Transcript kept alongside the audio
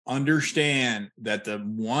understand that the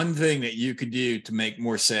one thing that you could do to make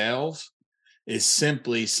more sales is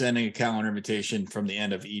simply sending a calendar invitation from the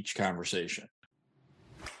end of each conversation.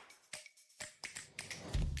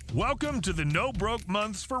 Welcome to the No Broke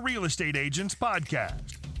Months for Real Estate Agents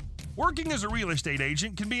podcast. Working as a real estate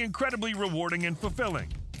agent can be incredibly rewarding and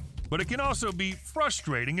fulfilling, but it can also be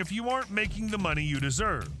frustrating if you aren't making the money you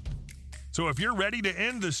deserve. So if you're ready to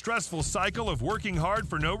end the stressful cycle of working hard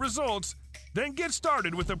for no results, then get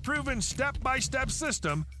started with a proven step-by-step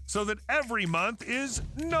system so that every month is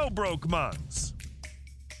no broke months.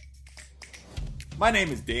 My name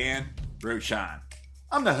is Dan Rochon.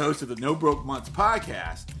 I'm the host of the No Broke Months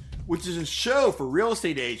podcast, which is a show for real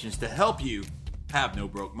estate agents to help you have no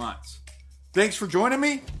broke months. Thanks for joining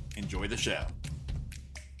me. Enjoy the show.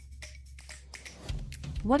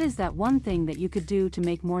 What is that one thing that you could do to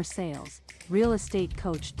make more sales? Real estate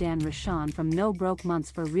coach Dan Rochon from No Broke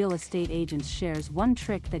Months for Real Estate Agents shares one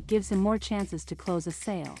trick that gives him more chances to close a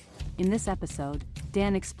sale. In this episode,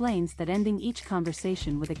 Dan explains that ending each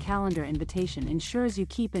conversation with a calendar invitation ensures you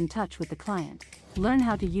keep in touch with the client. Learn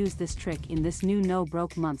how to use this trick in this new No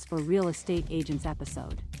Broke Months for Real Estate Agents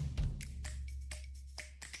episode.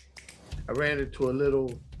 I ran into a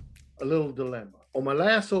little dilemma. On my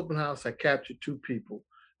last open house, I captured two people,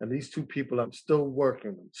 and these two people I'm still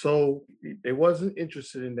working with. So they wasn't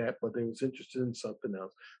interested in that, but they was interested in something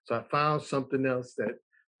else. So I found something else that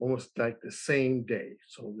almost like the same day.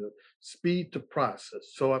 So the speed to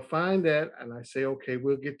process. So I find that and I say, okay,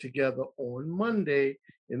 we'll get together on Monday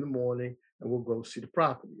in the morning and we'll go see the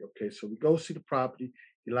property. Okay, so we go see the property.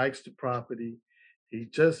 He likes the property.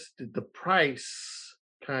 The price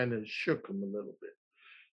kind of shook him a little bit.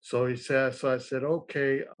 So I said,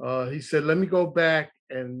 okay. He said, let me go back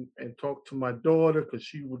and talk to my daughter because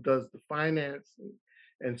she does the finance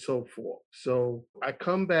and so forth. So I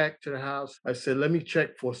come back to the house. I said, let me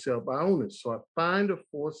check for sale by owner. So I find a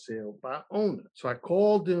for sale by owner. So I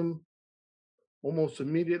called him almost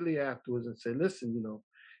immediately afterwards and said, listen,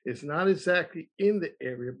 it's not exactly in the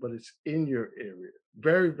area, but it's in your area.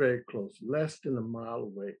 Very, very close, less than a mile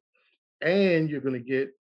away. And you're going to get,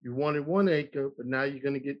 you wanted 1 acre, but now you're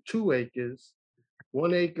going to get 2 acres.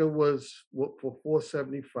 1 acre was for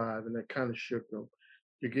 $475, and that kind of shook them.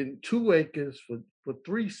 You're getting 2 acres for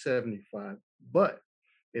 $375, but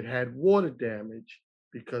it had water damage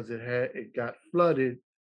because it got flooded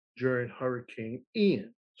during Hurricane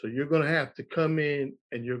Ian. So you're going to have to come in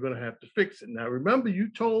and you're going to have to fix it. Now, remember, you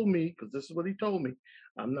told me, because this is what he told me,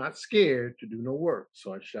 I'm not scared to do no work.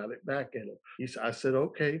 So I shot it back at him. I said,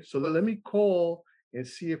 okay, so let me call and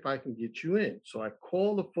see if I can get you in. So I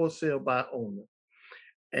called the for sale by owner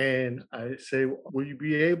and I say, will you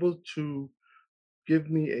be able to give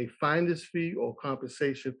me a finder's fee or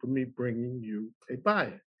compensation for me bringing you a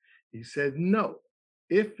buyer? He said, no.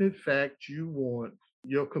 If in fact you want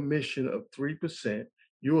your commission of 3%,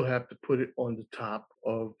 you will have to put it on the top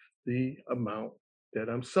of the amount that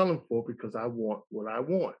I'm selling for because I want what I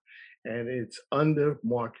want. And it's under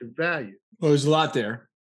market value. Well, there's a lot there.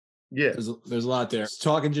 Yeah. There's a lot there.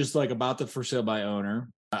 Talking just like about the for sale by owner,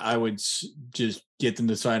 I would just get them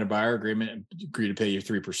to sign a buyer agreement and agree to pay you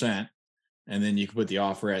 3%. And then you can put the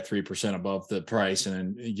offer at 3% above the price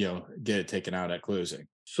and then, get it taken out at closing.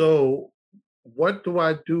 So what do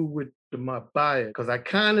I do with my buyer? Because I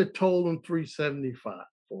kind of told him 375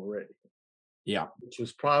 already. Yeah. Which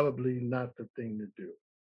was probably not the thing to do.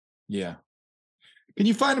 Yeah. Can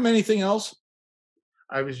you find him anything else?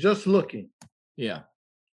 I was just looking. Yeah.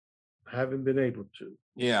 I haven't been able to.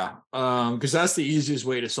 Yeah. Because that's the easiest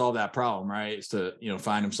way to solve that problem, right? Is to,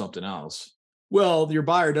 find him something else. Well, your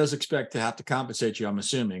buyer does expect to have to compensate you, I'm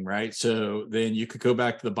assuming, right? So then you could go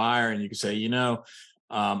back to the buyer and you could say,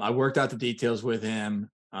 I worked out the details with him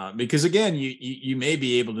because again, you may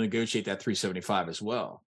be able to negotiate that 375 as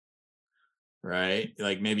well, right?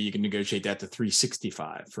 Like maybe you can negotiate that to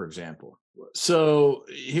 365, for example. So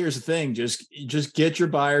here's the thing, just get your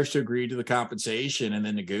buyers to agree to the compensation and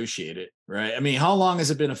then negotiate it, right? I mean, how long has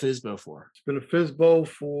it been a FSBO for? It's been a FSBO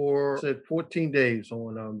for 14 days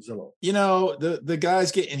on Zillow. The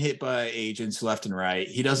guy's getting hit by agents left and right.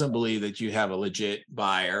 He doesn't believe that you have a legit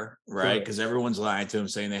buyer, right? Because everyone's lying to him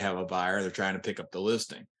saying they have a buyer. They're trying to pick up the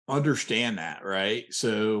listing. Understand that, right?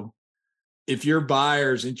 So if your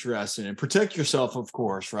buyer's interested and protect yourself, of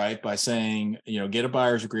course, right, by saying, get a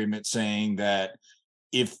buyer's agreement saying that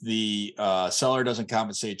if the seller doesn't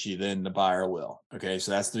compensate you, then the buyer will. Okay,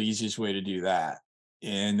 so that's the easiest way to do that.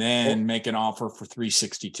 And then make an offer for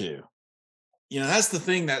 362. That's the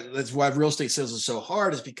thing that's why real estate sales is so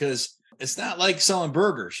hard, is because It's not like selling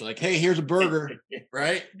burgers. Like, hey, here's a burger,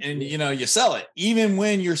 right? And you sell it. Even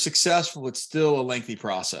when you're successful, it's still a lengthy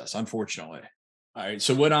process, unfortunately. All right.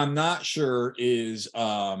 So what I'm not sure is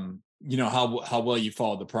how well you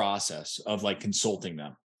followed the process of like consulting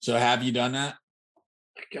them. So have you done that?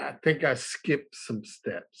 I think I skipped some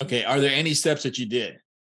steps. Okay. Are there any steps that you did?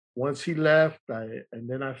 Once he left, and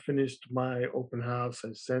then I finished my open house.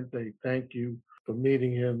 I sent a thank you for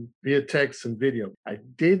meeting him via text and video. I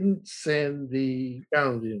didn't send the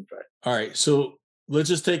calendar invite. All right. So let's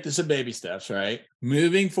just take this in baby steps, right?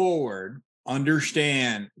 Moving forward,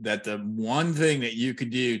 understand that the one thing that you could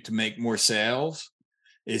do to make more sales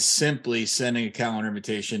is simply sending a calendar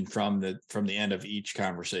invitation from the end of each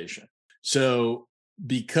conversation. So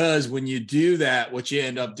because when you do that, what you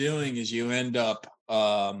end up doing is you end up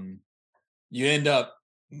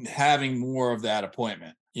having more of that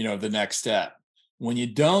appointment, the next step. When you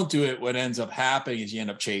don't do it, what ends up happening is you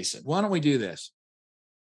end up chasing. Why don't we do this?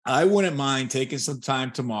 I wouldn't mind taking some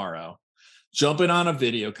time tomorrow, jumping on a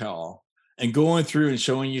video call and going through and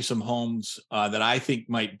showing you some homes that I think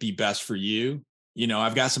might be best for you.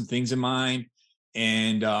 I've got some things in mind.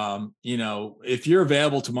 And, if you're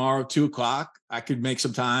available tomorrow, 2:00, I could make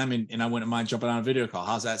some time and I wouldn't mind jumping on a video call.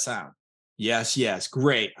 How's that sound? Yes.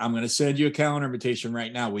 Great. I'm going to send you a calendar invitation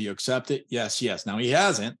right now. Will you accept it? Yes. Now he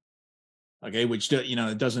hasn't. Okay. Which,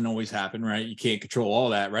 it doesn't always happen, right? You can't control all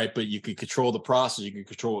that, right? But you can control the process. You can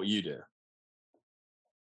control what you do.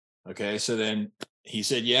 Okay. So then he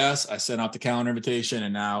said, yes, I sent out the calendar invitation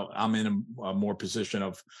and now I'm in a more position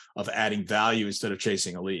of adding value instead of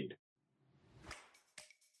chasing a lead.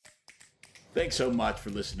 Thanks so much for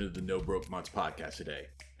listening to the No Broke Months podcast today.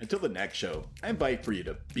 Until the next show, I invite for you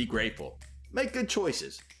to be grateful, make good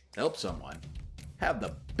choices, help someone, have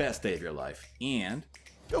the best day of your life, and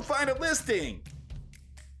go find a listing.